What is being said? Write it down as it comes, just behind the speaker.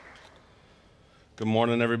Good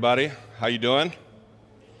morning, everybody. How you doing?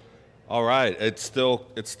 All right. It's still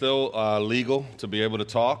legal to be able to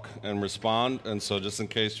talk and respond, and so just in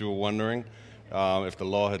case you were wondering if the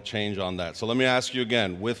law had changed on that. So let me ask you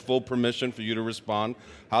again, with full permission for you to respond.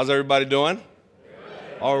 How's everybody doing?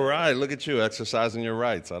 All right. Look at you exercising your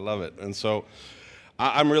rights. I love it. And so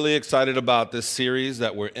I'm really excited about this series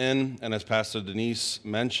that we're in, and as Pastor Denise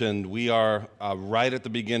mentioned, we are right at the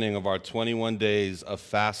beginning of our 21 days of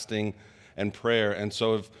fasting and prayer. And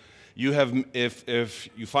so if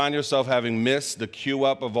you find yourself having missed the cue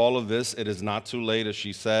up of all of this, it is not too late, as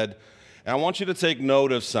she said. And I want you to take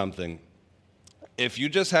note of something. If you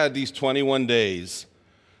just had these 21 days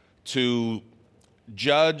to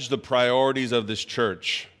judge the priorities of this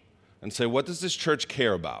church and say, what does this church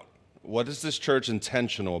care about? What is this church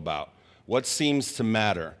intentional about? What seems to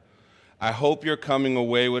matter? I hope you're coming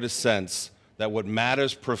away with a sense that what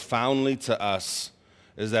matters profoundly to us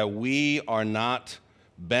is that we are not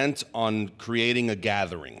bent on creating a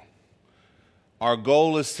gathering. Our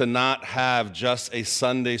goal is to not have just a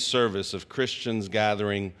Sunday service of Christians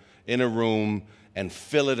gathering in a room and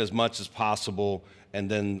fill it as much as possible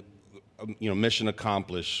and then, mission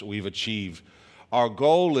accomplished, we've achieved. Our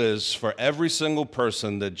goal is for every single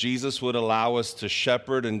person that Jesus would allow us to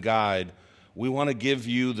shepherd and guide. We want to give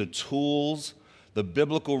you the tools, the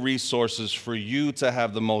biblical resources for you to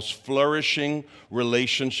have the most flourishing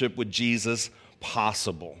relationship with Jesus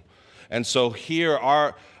possible. And so here,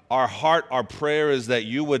 our heart, our prayer is that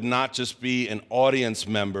you would not just be an audience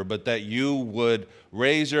member, but that you would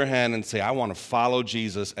raise your hand and say, I want to follow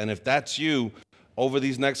Jesus. And if that's you, over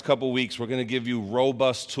these next couple weeks, we're going to give you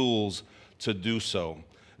robust tools to do so.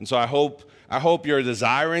 And so I hope you're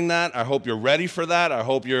desiring that. I hope you're ready for that. I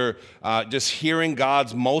hope you're just hearing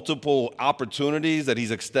God's multiple opportunities that he's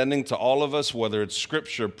extending to all of us, whether it's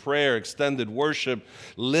scripture, prayer, extended worship,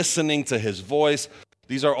 listening to his voice.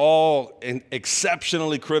 These are all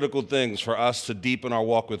exceptionally critical things for us to deepen our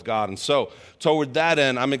walk with God. And so toward that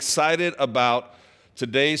end, I'm excited about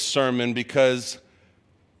today's sermon because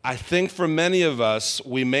I think for many of us,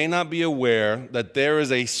 we may not be aware that there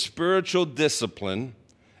is a spiritual discipline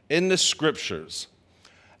in the scriptures,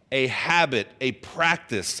 a habit, a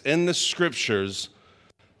practice in the scriptures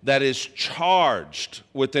that is charged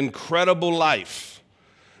with incredible life.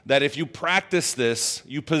 That if you practice this,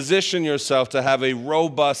 you position yourself to have a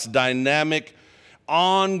robust, dynamic,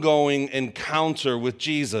 ongoing encounter with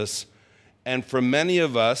Jesus. And for many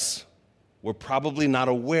of us, we're probably not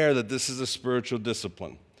aware that this is a spiritual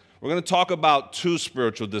discipline. We're going to talk about two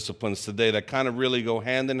spiritual disciplines today that kind of really go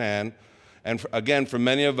hand in hand. And again, for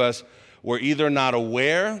many of us, we're either not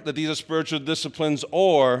aware that these are spiritual disciplines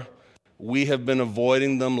or we have been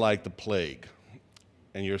avoiding them like the plague.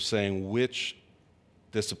 And you're saying, which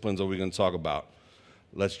disciplines are we going to talk about?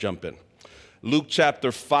 Let's jump in. Luke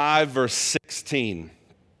chapter 5, verse 16.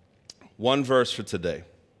 One verse for today.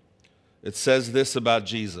 It says this about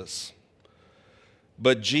Jesus.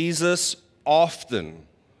 But Jesus often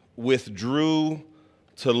withdrew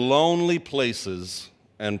to lonely places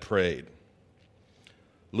and prayed.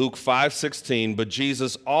 Luke 5:16, but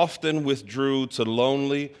Jesus often withdrew to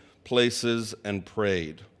lonely places and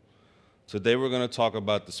prayed. Today we're going to talk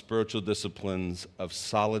about the spiritual disciplines of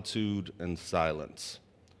solitude and silence.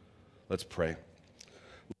 Let's pray.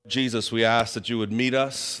 Jesus, we ask that you would meet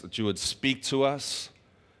us, that you would speak to us.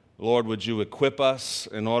 Lord, would you equip us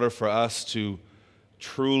in order for us to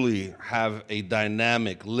truly have a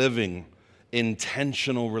dynamic, living,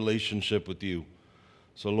 intentional relationship with you.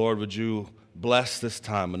 So, Lord, would you bless this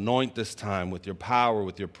time, anoint this time with your power,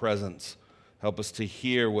 with your presence. Help us to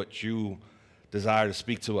hear what you desire to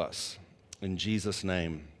speak to us. In Jesus'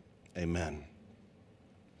 name, amen.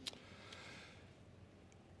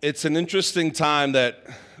 It's an interesting time that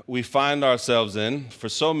we find ourselves in for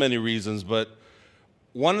so many reasons, but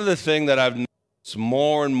one of the things that I've noticed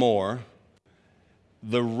more and more,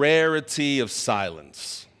 the rarity of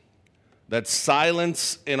silence. That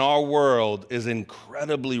silence in our world is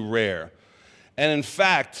incredibly rare. And in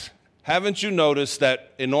fact, haven't you noticed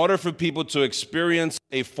that in order for people to experience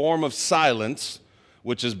a form of silence,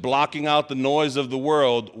 which is blocking out the noise of the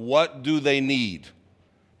world, what do they need?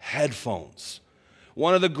 Headphones.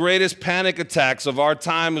 One of the greatest panic attacks of our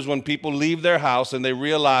time is when people leave their house and they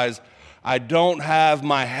realize, I don't have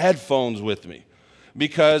my headphones with me.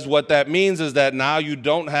 Because what that means is that now you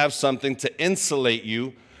don't have something to insulate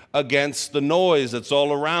you against the noise that's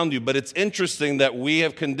all around you. But it's interesting that we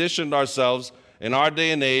have conditioned ourselves in our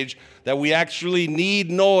day and age that we actually need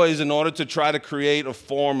noise in order to try to create a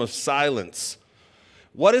form of silence.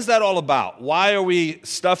 What is that all about? Why are we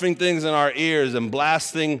stuffing things in our ears and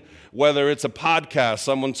blasting, whether it's a podcast,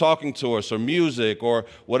 someone talking to us, or music, or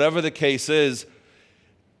whatever the case is?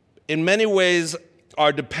 In many ways,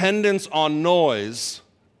 our dependence on noise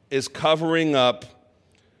is covering up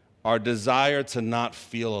our desire to not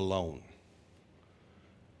feel alone.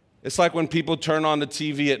 It's like when people turn on the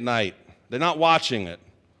TV at night. They're not watching it.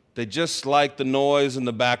 They just like the noise in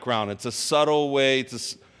the background. It's a subtle way to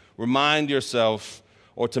remind yourself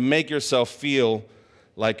or to make yourself feel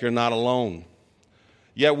like you're not alone.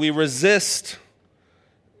 Yet we resist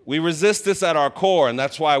this at our core, and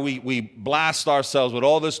that's why we blast ourselves with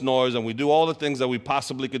all this noise and we do all the things that we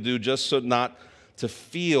possibly could do just so not to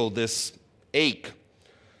feel this ache.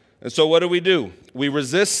 And so what do? We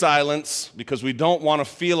resist silence because we don't want to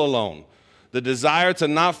feel alone. The desire to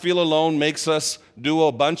not feel alone makes us do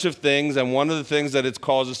a bunch of things, and one of the things that it's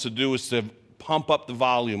caused us to do is to pump up the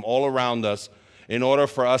volume all around us in order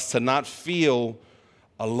for us to not feel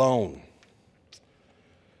alone.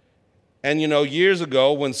 And years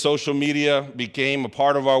ago when social media became a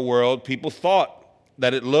part of our world, people thought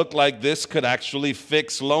that it looked like this could actually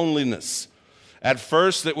fix loneliness. At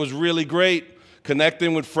first, it was really great,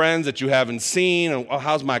 connecting with friends that you haven't seen, and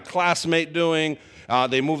how's my classmate doing?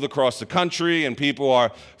 They moved across the country, and people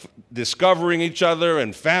are discovering each other,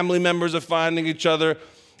 and family members are finding each other.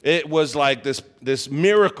 It was like this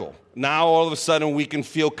miracle. Now, all of a sudden, we can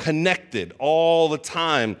feel connected all the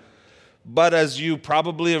time. But as you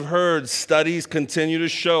probably have heard, studies continue to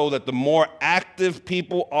show that the more active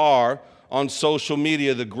people are on social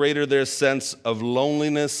media, the greater their sense of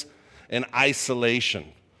loneliness and isolation.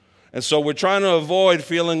 And so we're trying to avoid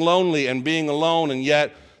feeling lonely and being alone, and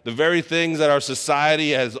yet the very things that our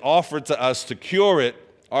society has offered to us to cure it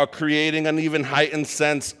are creating an even heightened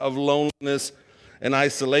sense of loneliness and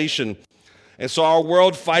isolation. And so our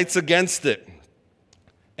world fights against it.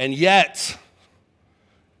 And yet,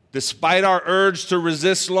 despite our urge to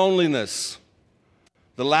resist loneliness,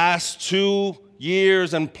 the last 2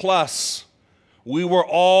 years and plus, we were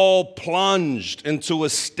all plunged into a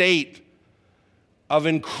state of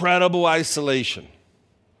incredible isolation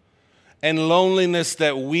and loneliness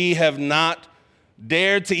that we have not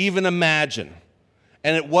dared to even imagine.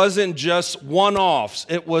 And it wasn't just one-offs,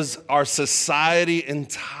 it was our society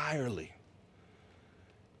entirely.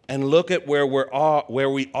 And look at where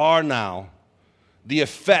we are now, the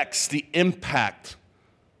effects, the impact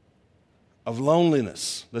of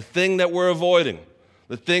loneliness, the thing that we're avoiding,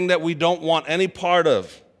 the thing that we don't want any part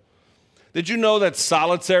of. Did you know that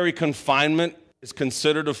solitary confinement is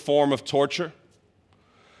considered a form of torture?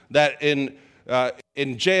 That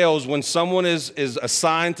in jails, when someone is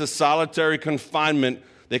assigned to solitary confinement,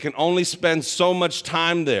 they can only spend so much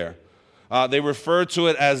time there. They refer to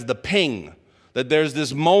it as the ping, that there's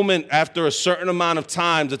this moment after a certain amount of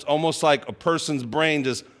times, it's almost like a person's brain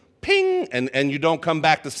just ping, and you don't come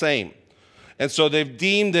back the same. And so they've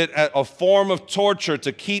deemed it a form of torture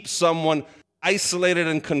to keep someone isolated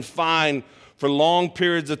and confined for long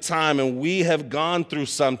periods of time. And we have gone through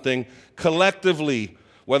something collectively,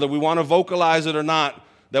 whether we want to vocalize it or not,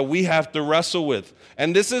 that we have to wrestle with.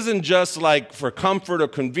 And this isn't just like for comfort or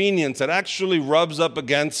convenience. It actually rubs up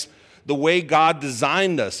against the way God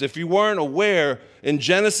designed us. If you weren't aware, in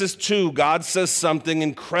Genesis 2, God says something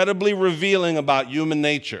incredibly revealing about human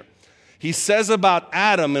nature. He says about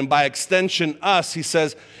Adam, and by extension us, he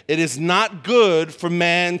says, it is not good for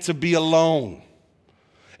man to be alone.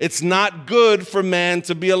 It's not good for man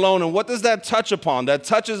to be alone. And what does that touch upon? That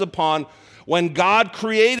touches upon when God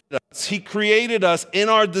created us. He created us in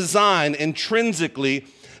our design intrinsically,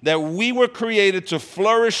 that we were created to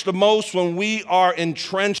flourish the most when we are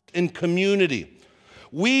entrenched in community.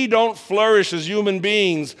 We don't flourish as human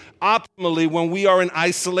beings optimally when we are in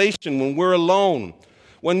isolation, when we're alone.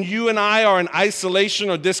 When you and I are in isolation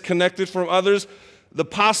or disconnected from others, the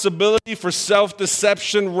possibility for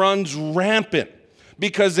self-deception runs rampant,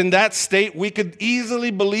 because in that state, we could easily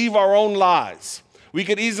believe our own lies. We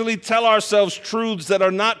could easily tell ourselves truths that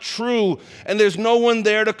are not true, and there's no one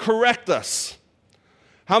there to correct us.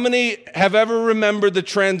 How many have ever remembered the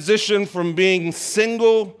transition from being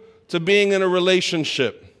single to being in a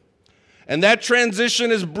relationship? And that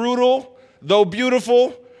transition is brutal, though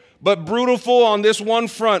beautiful, but brutal on this one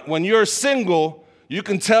front. When you're single, you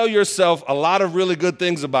can tell yourself a lot of really good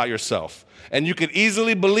things about yourself. And you can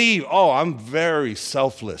easily believe, oh, I'm very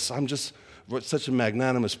selfless. I'm just such a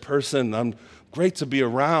magnanimous person. I'm great to be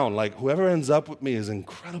around. Like, whoever ends up with me is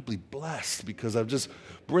incredibly blessed because I've just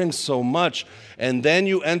bring so much. And then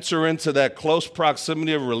you enter into that close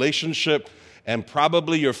proximity of a relationship, and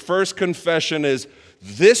probably your first confession is,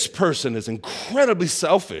 this person is incredibly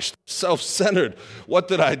selfish, self-centered. What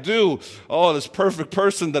did I do? Oh, this perfect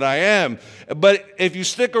person that I am. But if you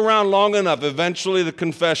stick around long enough, eventually the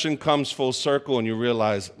confession comes full circle and you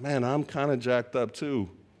realize, man, I'm kind of jacked up too.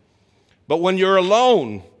 But when you're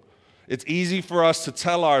alone, it's easy for us to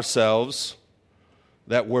tell ourselves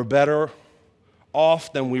that we're better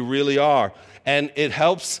off than we really are. And it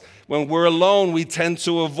helps when we're alone, we tend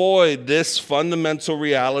to avoid this fundamental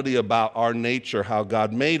reality about our nature, how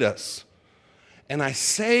God made us. And I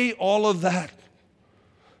say all of that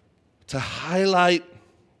to highlight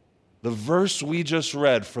the verse we just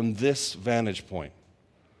read from this vantage point.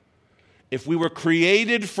 If we were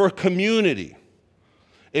created for community,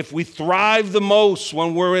 if we thrive the most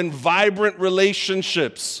when we're in vibrant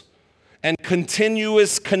relationships and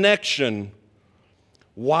continuous connection,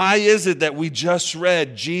 why is it that we just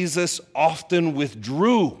read Jesus often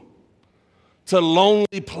withdrew to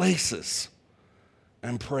lonely places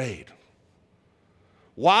and prayed?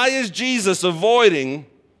 Why is Jesus avoiding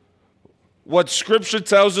what Scripture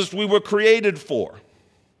tells us we were created for?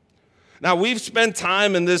 Now, we've spent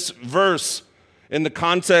time in this verse in the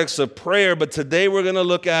context of prayer, but today we're going to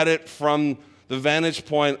look at it from the vantage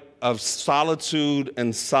point of solitude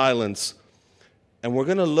and silence. And we're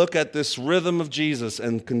going to look at this rhythm of Jesus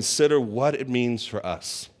and consider what it means for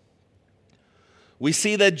us. We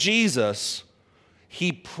see that Jesus,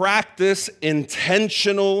 he practiced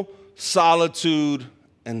intentional solitude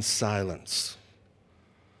and silence.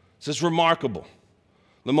 This is remarkable.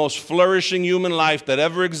 The most flourishing human life that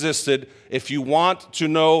ever existed. If you want to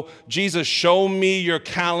know, Jesus, show me your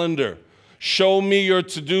calendar. Show me your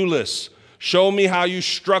to-do list. Show me how you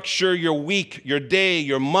structure your week, your day,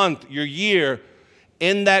 your month, your year.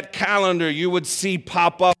 In that calendar, you would see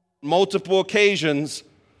pop up multiple occasions,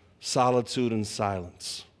 solitude and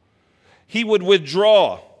silence. He would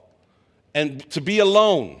withdraw and to be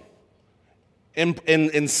alone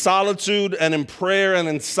in solitude and in prayer and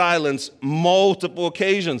in silence multiple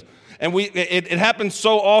occasions. And it happens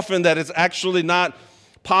so often that it's actually not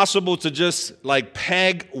possible to just like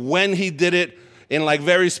peg when he did it in like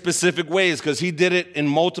very specific ways, because he did it in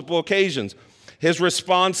multiple occasions. His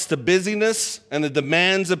response to busyness and the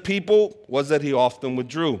demands of people was that he often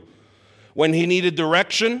withdrew. When he needed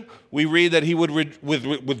direction, we read that he would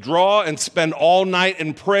withdraw and spend all night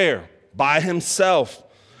in prayer by himself.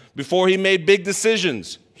 Before he made big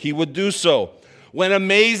decisions, he would do so. When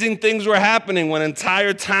amazing things were happening, when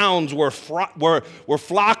entire towns were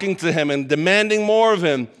flocking to him and demanding more of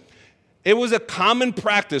him, it was a common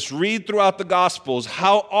practice. Read throughout the Gospels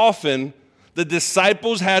how often the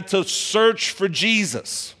disciples had to search for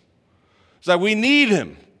Jesus. It's like, we need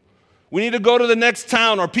him. We need to go to the next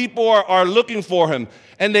town, or people are looking for him.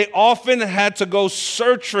 And they often had to go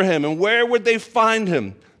search for him. And where would they find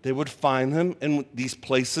him? They would find him in these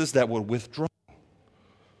places that would withdraw.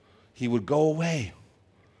 He would go away.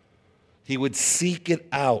 He would seek it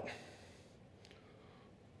out.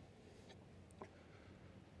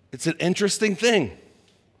 It's an interesting thing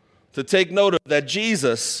to take note of, that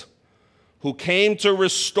Jesus, who came to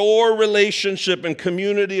restore relationship and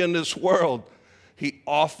community in this world, he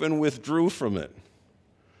often withdrew from it.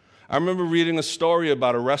 I remember reading a story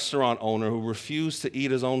about a restaurant owner who refused to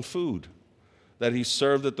eat his own food that he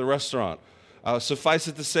served at the restaurant. Suffice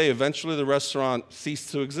it to say, eventually the restaurant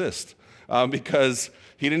ceased to exist because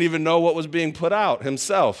he didn't even know what was being put out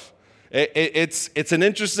himself. It's an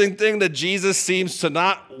interesting thing that Jesus seems to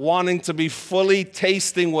not wanting to be fully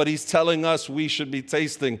tasting what he's telling us we should be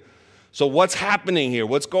tasting. So what's happening here?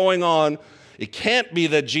 What's going on? It can't be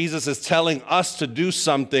that Jesus is telling us to do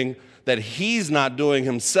something that he's not doing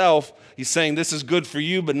himself. He's saying this is good for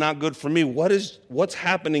you, but not good for me. What's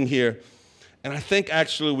happening here? And I think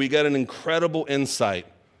actually we get an incredible insight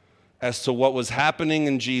as to what was happening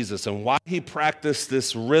in Jesus and why he practiced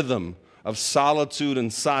this rhythm of solitude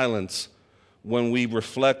and silence when we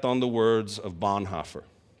reflect on the words of Bonhoeffer.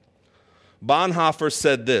 Bonhoeffer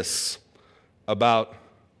said this about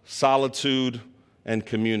solitude and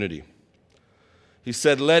community. He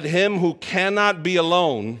said, "Let him who cannot be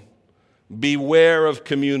alone beware of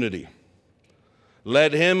community.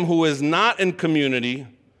 Let him who is not in community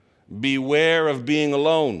beware of being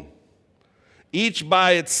alone. Each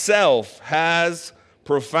by itself has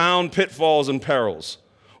profound pitfalls and perils.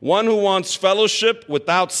 One who wants fellowship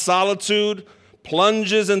without solitude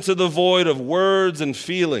plunges into the void of words and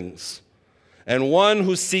feelings. And one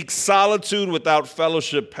who seeks solitude without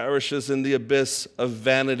fellowship perishes in the abyss of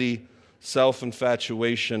vanity,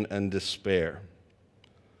 self-infatuation, and despair."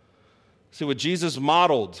 See, what Jesus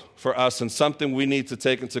modeled for us, and something we need to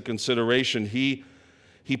take into consideration, he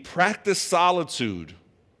practiced solitude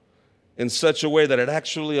in such a way that it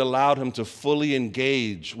actually allowed him to fully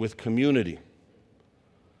engage with community.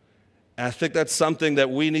 And I think that's something that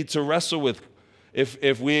we need to wrestle with.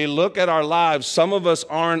 If we look at our lives, some of us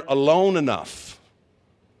aren't alone enough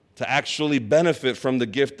to actually benefit from the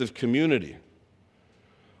gift of community.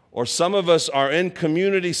 Or some of us are in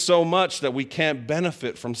community so much that we can't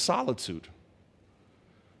benefit from solitude.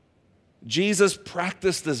 Jesus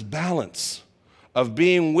practiced this balance of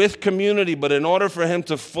being with community, but in order for him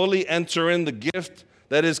to fully enter in the gift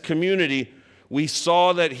that is community, we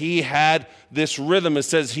saw that he had this rhythm. It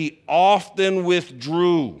says he often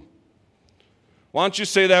withdrew. Why don't you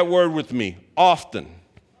say that word with me? Often.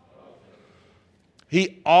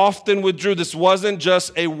 He often withdrew. This wasn't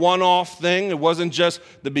just a one-off thing. It wasn't just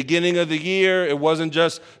the beginning of the year. It wasn't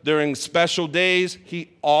just during special days.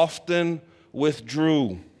 He often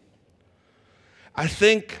withdrew. I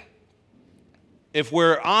think if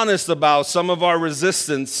we're honest about some of our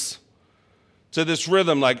resistance to this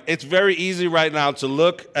rhythm, like it's very easy right now to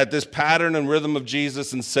look at this pattern and rhythm of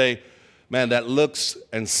Jesus and say, man, that looks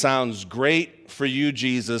and sounds great for you,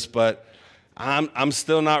 Jesus, but I'm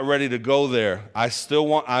still not ready to go there.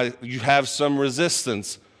 You have some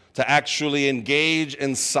resistance to actually engage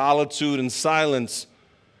in solitude and silence,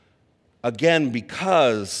 again,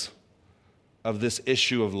 because of this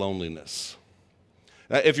issue of loneliness.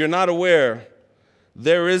 Now, if you're not aware,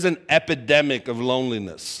 there is an epidemic of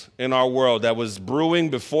loneliness in our world that was brewing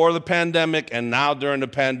before the pandemic, and now during the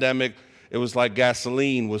pandemic, it was like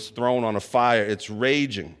gasoline was thrown on a fire. It's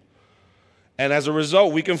raging. And as a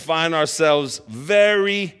result, we can find ourselves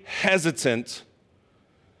very hesitant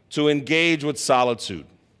to engage with solitude.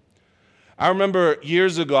 I remember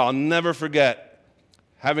years ago, I'll never forget,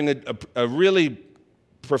 having a really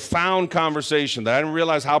profound conversation that I didn't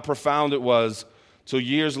realize how profound it was till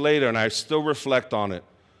years later, and I still reflect on it.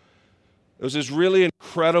 It was this really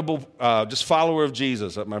incredible just follower of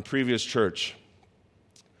Jesus at my previous church.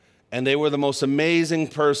 And they were the most amazing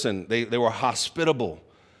person. They were hospitable.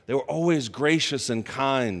 They were always gracious and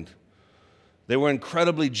kind. They were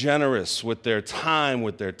incredibly generous with their time,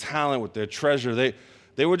 with their talent, with their treasure.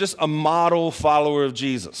 They were just a model follower of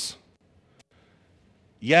Jesus.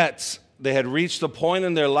 Yet, they had reached a point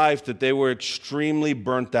in their life that they were extremely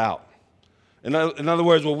burnt out. In other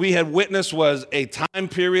words, what we had witnessed was a time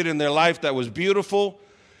period in their life that was beautiful,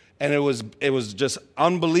 and it was just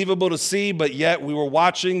unbelievable to see, but yet we were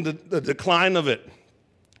watching the decline of it.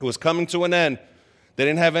 It was coming to an end. They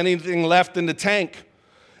didn't have anything left in the tank.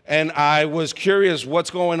 And I was curious, what's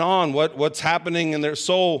going on? What's happening in their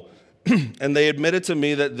soul? And they admitted to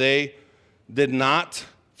me that they did not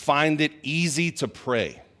find it easy to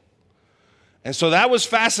pray. And so that was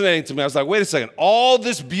fascinating to me. I was like, wait a second. All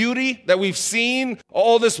this beauty that we've seen,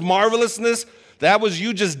 all this marvelousness, that was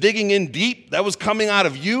you just digging in deep. That was coming out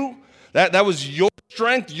of you. That was your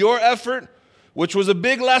strength, your effort, which was a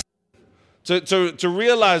big lesson to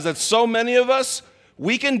realize that so many of us,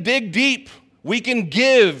 we can dig deep. We can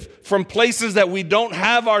give from places that we don't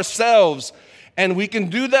have ourselves. And we can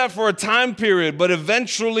do that for a time period, but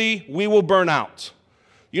eventually we will burn out.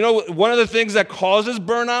 You know, one of the things that causes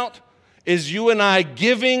burnout is you and I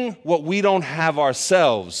giving what we don't have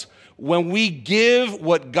ourselves. When we give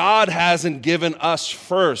what God hasn't given us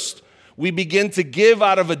first, we begin to give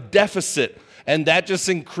out of a deficit, and that just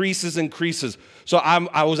increases. So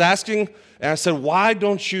I was asking, and I said, why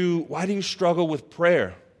do you struggle with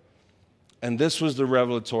prayer? And this was the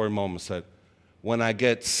revelatory moment. Said, when I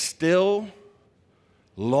get still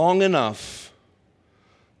long enough,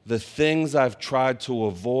 the things I've tried to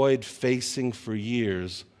avoid facing for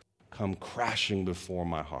years come crashing before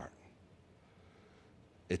my heart.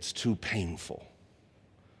 It's too painful.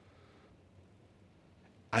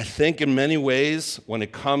 I think in many ways, when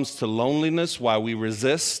it comes to loneliness, why we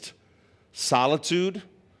resist solitude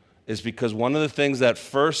is because one of the things that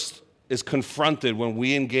first is confronted when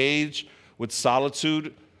we engage with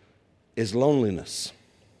solitude is loneliness.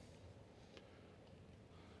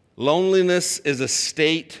 Loneliness is a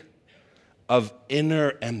state of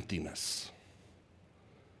inner emptiness.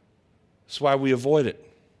 That's why we avoid it.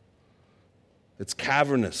 It's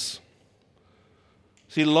cavernous.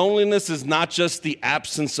 See, loneliness is not just the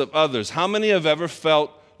absence of others. How many have ever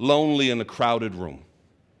felt lonely in a crowded room?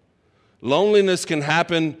 Loneliness can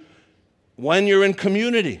happen when you're in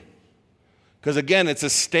community. Because again, it's a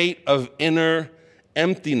state of inner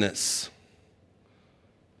emptiness.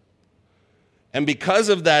 And because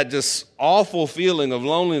of that just awful feeling of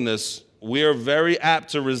loneliness, we are very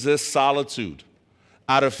apt to resist solitude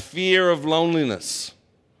out of fear of loneliness.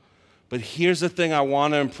 But here's the thing I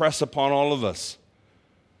want to impress upon all of us.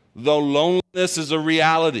 Though loneliness is a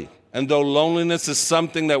reality, And though loneliness is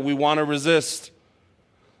something that we want to resist,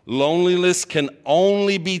 loneliness can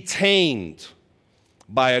only be tamed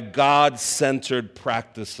by a God-centered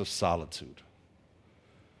practice of solitude.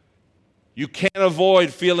 You can't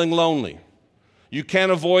avoid feeling lonely. You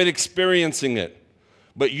can't avoid experiencing it.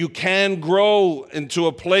 But you can grow into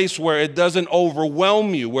a place where it doesn't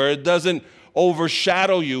overwhelm you, where it doesn't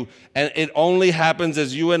overshadow you, and it only happens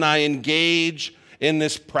as you and I engage in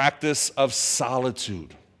this practice of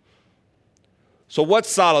solitude. So what's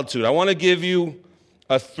solitude? I want to give you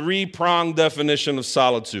a three-pronged definition of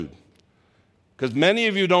solitude, because many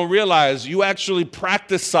of you don't realize you actually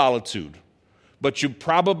practice solitude, but you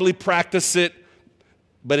probably practice it,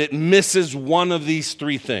 but it misses one of these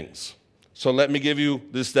three things. So let me give you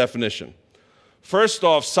this definition. First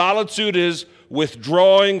off, solitude is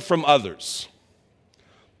withdrawing from others,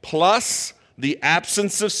 plus the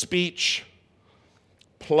absence of speech,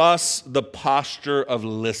 plus the posture of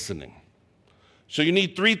listening. So you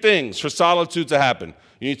need three things for solitude to happen.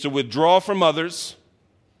 You need to withdraw from others,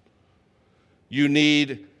 you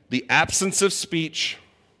need the absence of speech,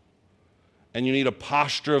 and you need a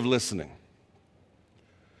posture of listening.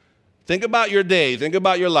 Think about your day, think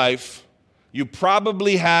about your life. You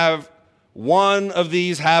probably have one of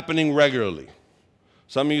these happening regularly.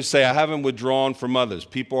 Some of you say, I haven't withdrawn from others.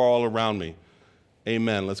 People are all around me.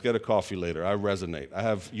 Amen. Let's get a coffee later. I resonate. I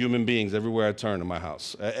have human beings everywhere I turn in my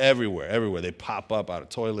house. Everywhere. They pop up out of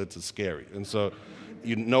toilets. It's scary. And so,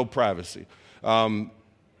 no privacy.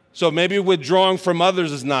 So maybe withdrawing from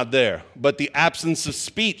others is not there, but the absence of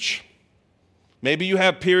speech. Maybe you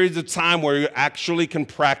have periods of time where you actually can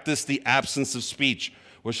practice the absence of speech,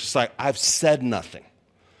 where it's just like, I've said nothing.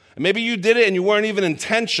 And maybe you did it and you weren't even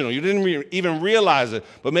intentional. You didn't even realize it.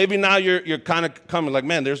 But maybe now you're kind of coming like,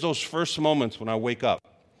 man, there's those first moments when I wake up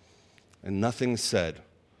and nothing's said.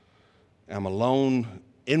 I'm alone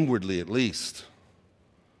inwardly at least.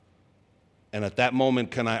 And at that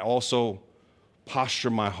moment, can I also posture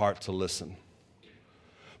my heart to listen?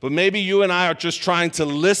 But maybe you and I are just trying to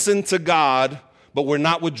listen to God, but we're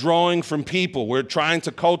not withdrawing from people. We're trying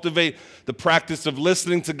to cultivate the practice of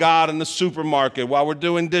listening to God in the supermarket, while we're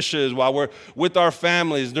doing dishes, while we're with our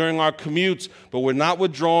families, during our commutes, but we're not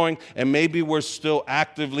withdrawing, and maybe we're still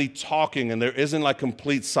actively talking, and there isn't like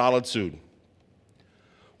complete solitude.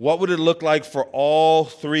 What would it look like for all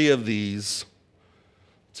three of these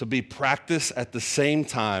to be practiced at the same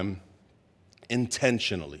time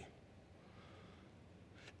intentionally?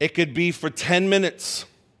 It could be for 10 minutes.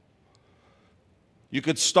 You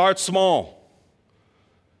could start small,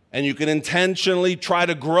 and you could intentionally try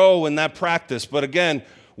to grow in that practice. But again,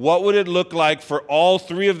 what would it look like for all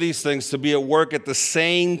three of these things to be at work at the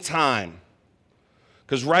same time?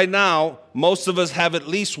 Because right now, most of us have at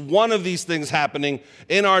least one of these things happening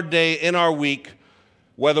in our day, in our week,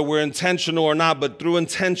 whether we're intentional or not. But through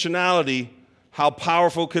intentionality, how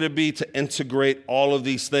powerful could it be to integrate all of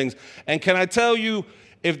these things? And can I tell you,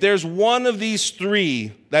 if there's one of these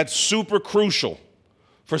three that's super crucial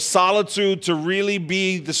for solitude to really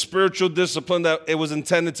be the spiritual discipline that it was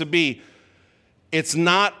intended to be, it's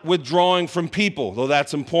not withdrawing from people, though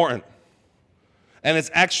that's important. And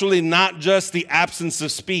it's actually not just the absence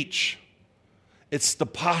of speech. It's the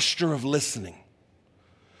posture of listening.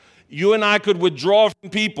 You and I could withdraw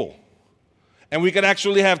from people, and we could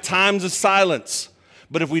actually have times of silence.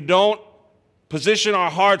 But if we don't position our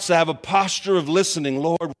hearts to have a posture of listening,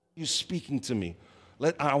 Lord, what are you speaking to me?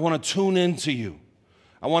 I want to tune into you.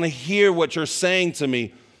 I want to hear what you're saying to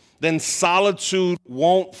me. Then solitude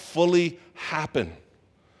won't fully happen.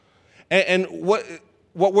 And what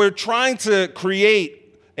we're trying to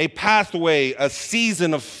create, a pathway, a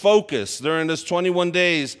season of focus during this 21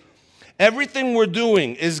 days, everything we're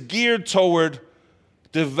doing is geared toward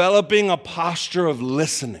developing a posture of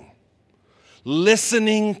listening.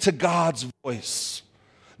 Listening to God's voice.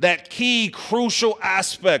 That key, crucial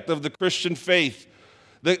aspect of the Christian faith.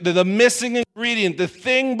 The missing ingredient, the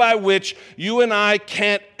thing by which you and I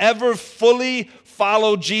can't ever fully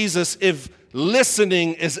follow Jesus if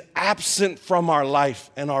listening is absent from our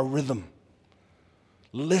life and our rhythm.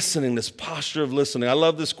 Listening, this posture of listening. I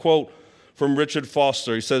love this quote from Richard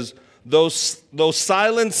Foster. He says, though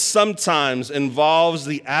silence sometimes involves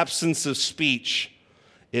the absence of speech,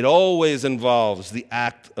 it always involves the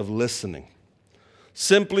act of listening.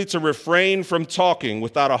 Simply to refrain from talking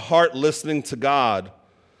without a heart listening to God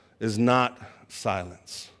is not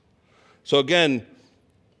silence. So again,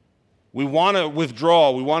 we want to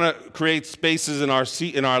withdraw. We want to create spaces in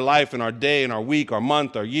our life, in our day, in our week, our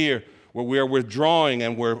month, our year, where we are withdrawing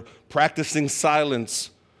and we're practicing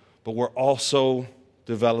silence, but we're also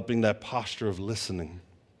developing that posture of listening.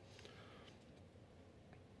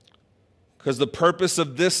 Because the purpose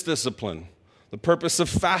of this discipline, the purpose of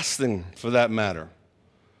fasting for that matter,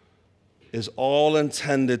 is all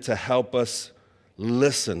intended to help us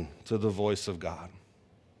listen to the voice of God.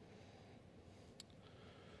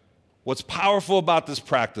 What's powerful about this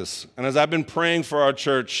practice, and as I've been praying for our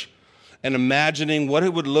church and imagining what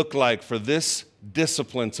it would look like for this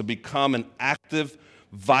discipline to become an active,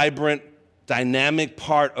 vibrant, dynamic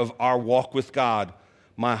part of our walk with God,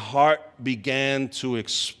 my heart began to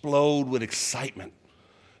explode with excitement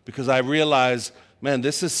because I realized, man,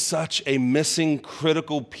 this is such a missing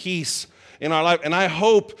critical piece in our life. And I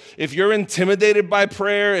hope if you're intimidated by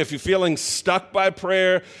prayer, if you're feeling stuck by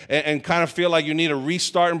prayer and kind of feel like you need a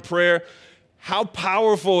restart in prayer, how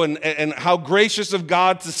powerful and how gracious of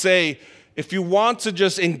God to say, if you want to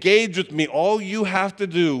just engage with me, all you have to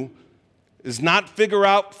do is not figure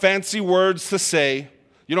out fancy words to say.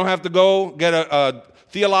 You don't have to go get a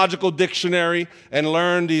theological dictionary and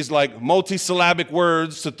learn these like multisyllabic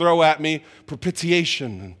words to throw at me,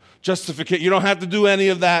 propitiation and justification. You don't have to do any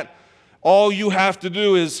of that. All you have to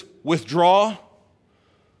do is withdraw,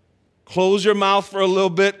 close your mouth for a little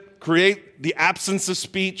bit, create the absence of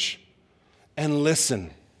speech, and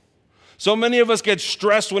listen. So many of us get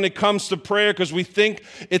stressed when it comes to prayer because we think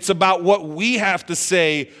it's about what we have to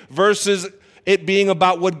say versus it being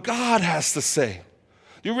about what God has to say.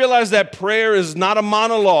 You realize that prayer is not a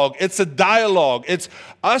monologue, it's a dialogue. It's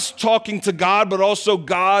us talking to God, but also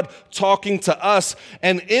God talking to us.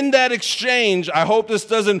 And in that exchange, I hope this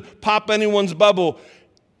doesn't pop anyone's bubble,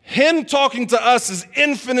 Him talking to us is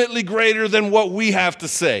infinitely greater than what we have to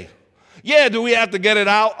say. Yeah, do we have to get it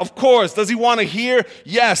out? Of course. Does He want to hear?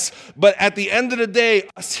 Yes. But at the end of the day,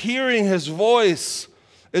 us hearing His voice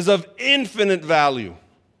is of infinite value.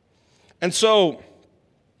 And so,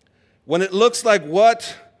 when it looks like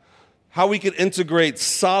how we could integrate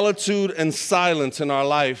solitude and silence in our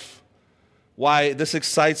life, why this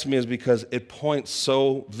excites me is because it points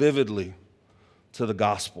so vividly to the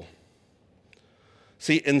gospel.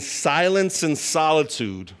 See, in silence and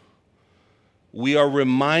solitude, we are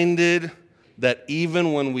reminded that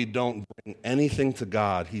even when we don't bring anything to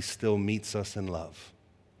God, He still meets us in love.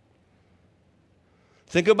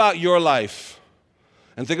 Think about your life,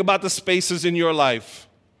 and think about the spaces in your life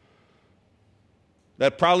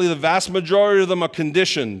that probably the vast majority of them are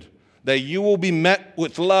conditioned that you will be met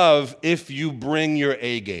with love if you bring your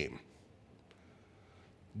A game.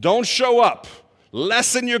 Don't show up,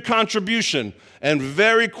 lessen your contribution, and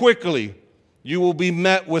very quickly you will be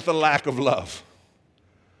met with a lack of love.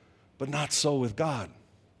 But not so with God.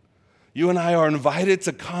 You and I are invited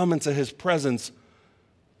to come into His presence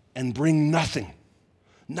and bring nothing,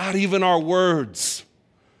 not even our words.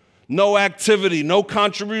 No activity, no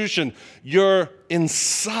contribution. You're in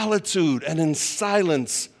solitude and in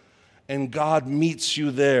silence, and God meets you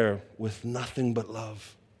there with nothing but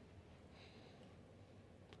love.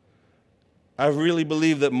 I really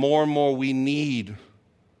believe that more and more we need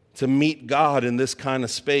to meet God in this kind of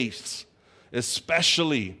space,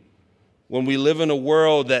 especially when we live in a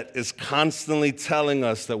world that is constantly telling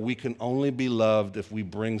us that we can only be loved if we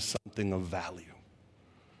bring something of value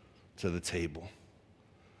to the table.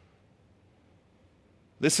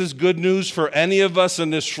 This is good news for any of us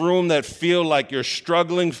in this room that feel like you're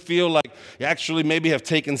struggling, feel like you actually maybe have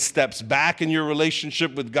taken steps back in your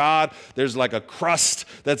relationship with God. There's like a crust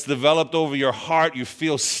that's developed over your heart. You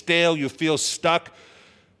feel stale, you feel stuck.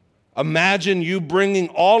 Imagine you bringing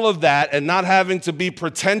all of that and not having to be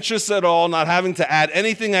pretentious at all, not having to add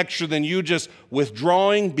anything extra than you just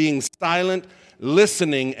withdrawing, being silent,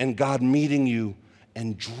 listening, and God meeting you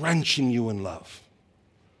and drenching you in love.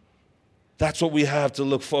 That's what we have to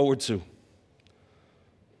look forward to.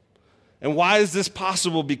 And why is this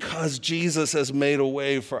possible? Because Jesus has made a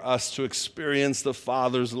way for us to experience the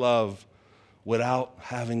Father's love without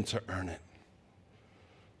having to earn it.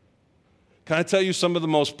 Can I tell you some of the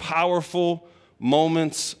most powerful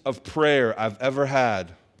moments of prayer I've ever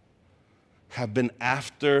had have been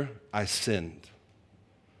after I sinned?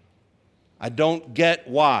 I don't get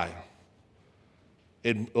why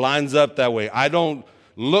it lines up that way. I don't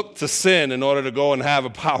look to sin in order to go and have a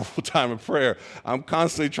powerful time of prayer. I'm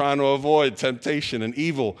constantly trying to avoid temptation and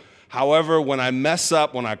evil. However, when I mess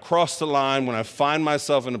up, when I cross the line, when I find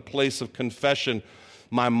myself in a place of confession,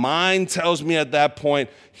 my mind tells me at that point,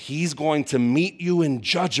 He's going to meet you in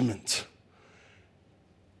judgment.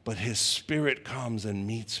 But His Spirit comes and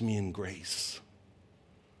meets me in grace.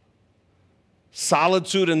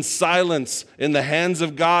 Solitude and silence in the hands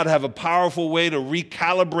of God have a powerful way to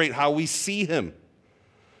recalibrate how we see Him.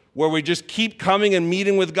 where we just keep coming and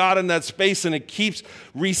meeting with God in that space, and it keeps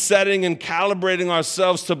resetting and calibrating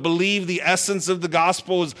ourselves to believe the essence of the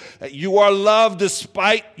gospel is that you are loved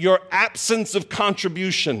despite your absence of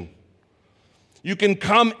contribution. You can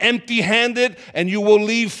come empty-handed and you will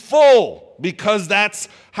leave full, because that's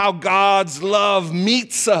how God's love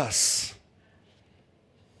meets us.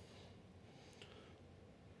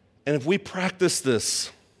 And if we practice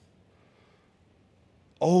this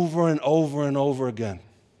over and over and over again,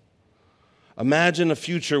 imagine a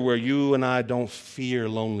future where you and I don't fear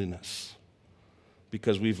loneliness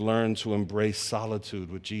because we've learned to embrace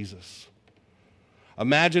solitude with Jesus.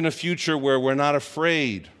 Imagine a future where we're not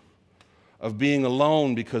afraid of being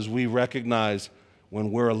alone because we recognize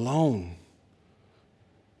when we're alone,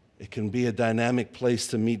 it can be a dynamic place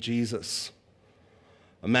to meet Jesus.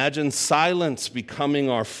 Imagine silence becoming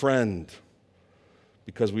our friend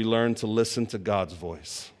because we learn to listen to God's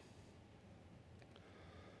voice.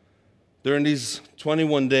 During these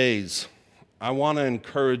 21 days, I want to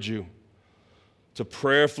encourage you to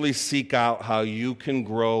prayerfully seek out how you can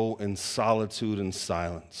grow in solitude and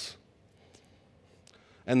silence.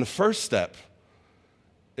 And the first step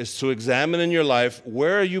is to examine in your life,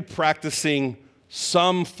 where are you practicing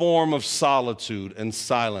some form of solitude and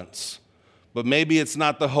silence? But maybe it's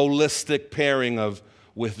not the holistic pairing of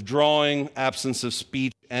withdrawing, absence of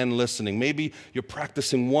speech, and listening. Maybe you're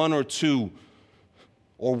practicing one or two,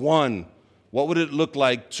 or one. What would it look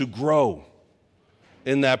like to grow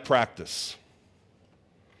in that practice?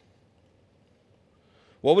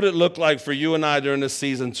 What would it look like for you and I during this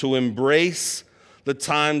season to embrace the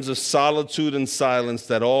times of solitude and silence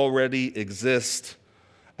that already exist,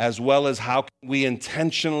 as well as how can we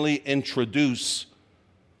intentionally introduce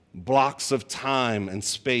blocks of time and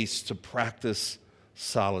space to practice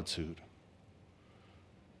solitude?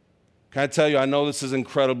 Can I tell you, I know this is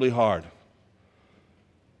incredibly hard.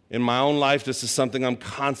 In my own life, this is something I'm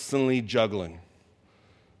constantly juggling.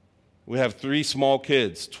 We have 3 small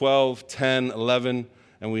kids, 12, 10, 11,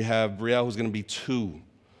 and we have Brielle, who's going to be 2.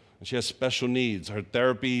 And she has special needs. Her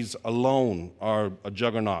therapies alone are a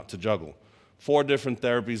juggernaut to juggle. 4 different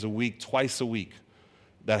therapies a week, twice a week,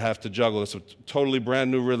 that have to juggle. It's a totally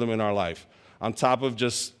brand new rhythm in our life. On top of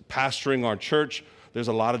just pastoring our church, there's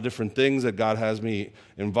a lot of different things that God has me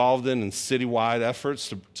involved in citywide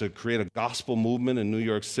efforts to create a gospel movement in New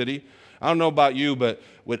York City. I don't know about you, but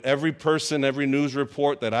with every person, every news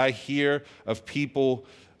report that I hear of people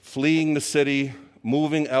fleeing the city,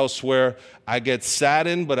 moving elsewhere, I get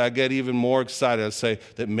saddened, but I get even more excited. I say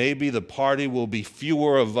that maybe the party will be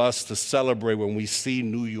fewer of us to celebrate when we see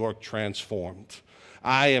New York transformed.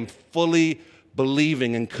 I am fully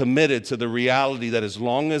believing and committed to the reality that as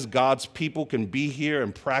long as God's people can be here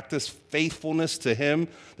and practice faithfulness to Him,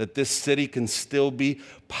 that this city can still be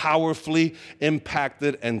powerfully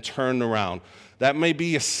impacted and turned around. That may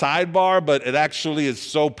be a sidebar, but it actually is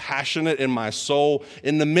so passionate in my soul.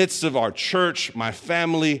 In the midst of our church, my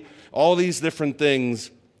family, all these different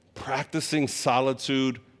things, practicing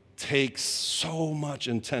solitude takes so much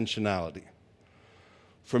intentionality.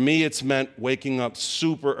 For me, it's meant waking up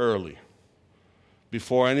super early,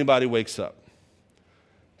 before anybody wakes up.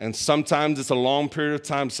 And sometimes it's a long period of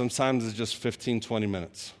time, sometimes it's just 15, 20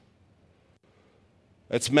 minutes.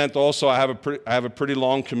 It's meant also I have a pretty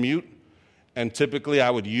long commute, and typically I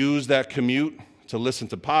would use that commute to listen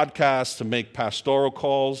to podcasts, to make pastoral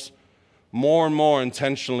calls. More and more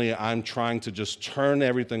intentionally, I'm trying to just turn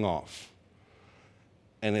everything off.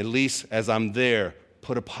 And at least as I'm there,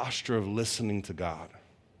 put a posture of listening to God.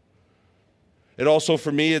 It also,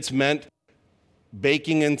 for me, it's meant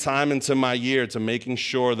baking in time into my year to making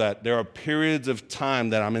sure that there are periods of time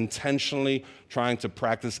that I'm intentionally trying to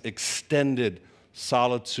practice extended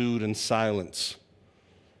solitude and silence.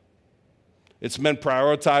 It's meant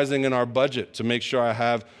prioritizing in our budget to make sure I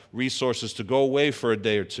have resources to go away for a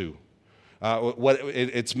day or two.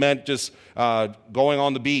 It's meant just going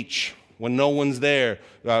on the beach when no one's there,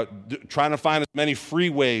 trying to find as many free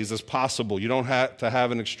ways as possible. You don't have to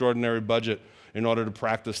have an extraordinary budget in order to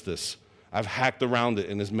practice this. I've hacked around it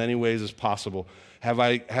in as many ways as possible. Have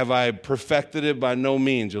I perfected it? By no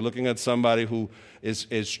means. You're looking at somebody who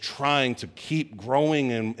is trying to keep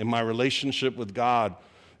growing in my relationship with God.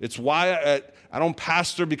 It's why I don't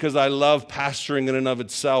pastor because I love pastoring in and of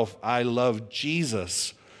itself. I love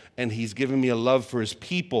Jesus, and He's given me a love for His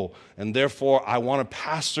people, and therefore I want to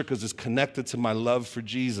pastor because it's connected to my love for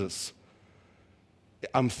Jesus.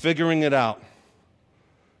 I'm figuring it out.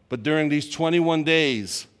 But during these 21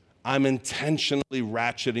 days, I'm intentionally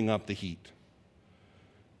ratcheting up the heat.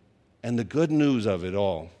 And the good news of it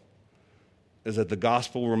all is that the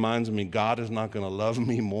gospel reminds me God is not going to love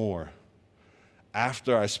me more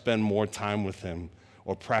after I spend more time with him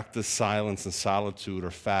or practice silence and solitude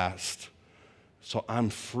or fast. So I'm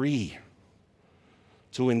free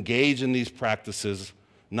to engage in these practices,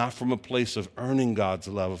 not from a place of earning God's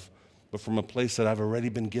love, but from a place that I've already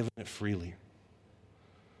been given it freely.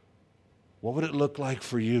 What would it look like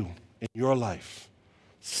for you in your life?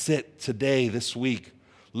 Sit today, this week,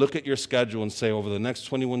 look at your schedule and say, over the next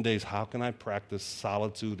 21 days, how can I practice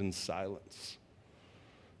solitude and silence?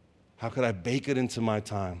 How could I bake it into my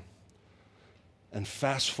time? And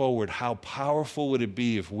fast forward, how powerful would it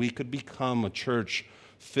be if we could become a church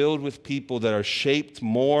filled with people that are shaped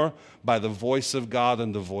more by the voice of God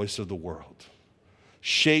than the voice of the world?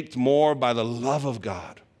 Shaped more by the love of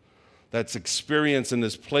God that's experienced in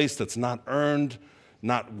this place that's not earned,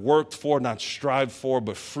 not worked for, not strived for,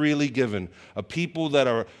 but freely given. A people that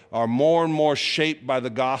are more and more shaped by the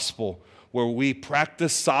gospel, where we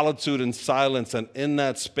practice solitude and silence, and in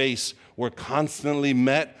that space we're constantly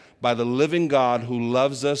met by the living God who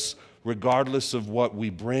loves us regardless of what we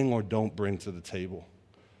bring or don't bring to the table.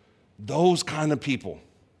 Those kind of people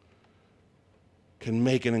can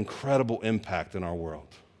make an incredible impact in our world.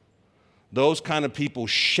 Those kind of people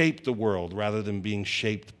shape the world rather than being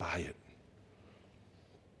shaped by it.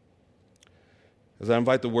 As I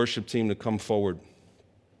invite the worship team to come forward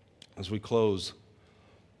as we close,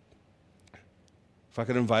 if I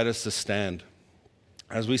could invite us to stand.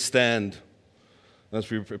 As we stand, as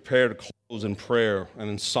we prepare to close in prayer and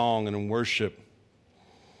in song and in worship,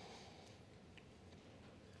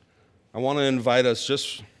 I want to invite us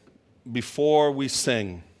just before we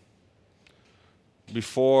sing,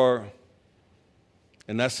 before,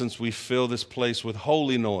 in essence, we fill this place with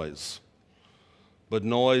holy noise, but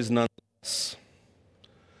noise nonetheless.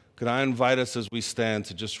 Could I invite us as we stand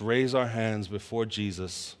to just raise our hands before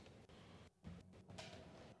Jesus,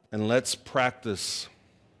 and let's practice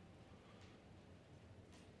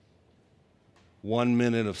 1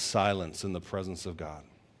 minute of silence in the presence of God.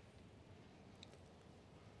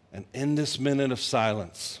 And in this minute of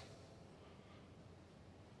silence,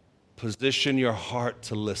 position your heart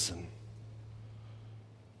to listen.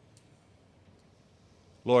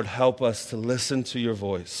 Lord, help us to listen to your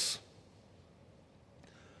voice.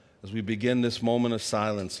 As we begin this moment of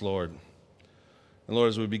silence, Lord, and Lord,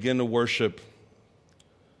 as we begin to worship,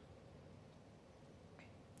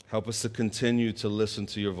 help us to continue to listen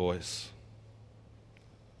to your voice.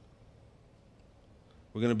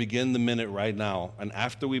 We're going to begin the minute right now. And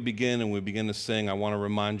after we begin and we begin to sing, I want to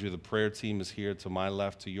remind you the prayer team is here to my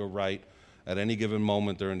left, to your right. At any given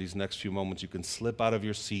moment during these next few moments, you can slip out of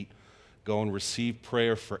your seat, go and receive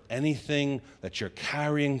prayer for anything that you're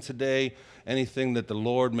carrying today, anything that the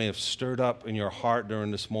Lord may have stirred up in your heart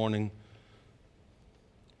during this morning.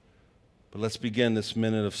 But let's begin this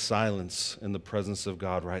minute of silence in the presence of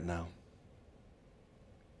God right now.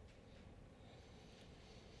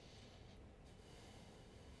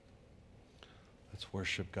 Let's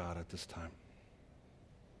worship God at this time.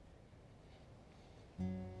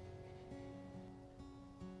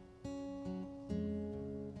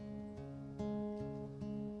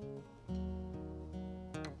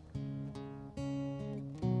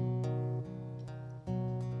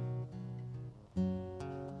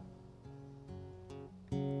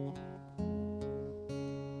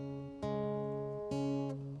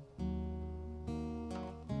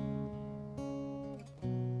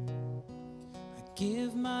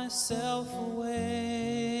 Give myself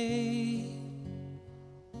away.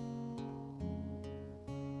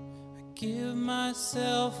 I give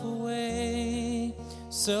myself away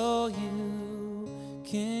so you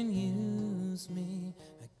can use me.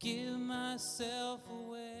 I give myself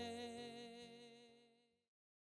away.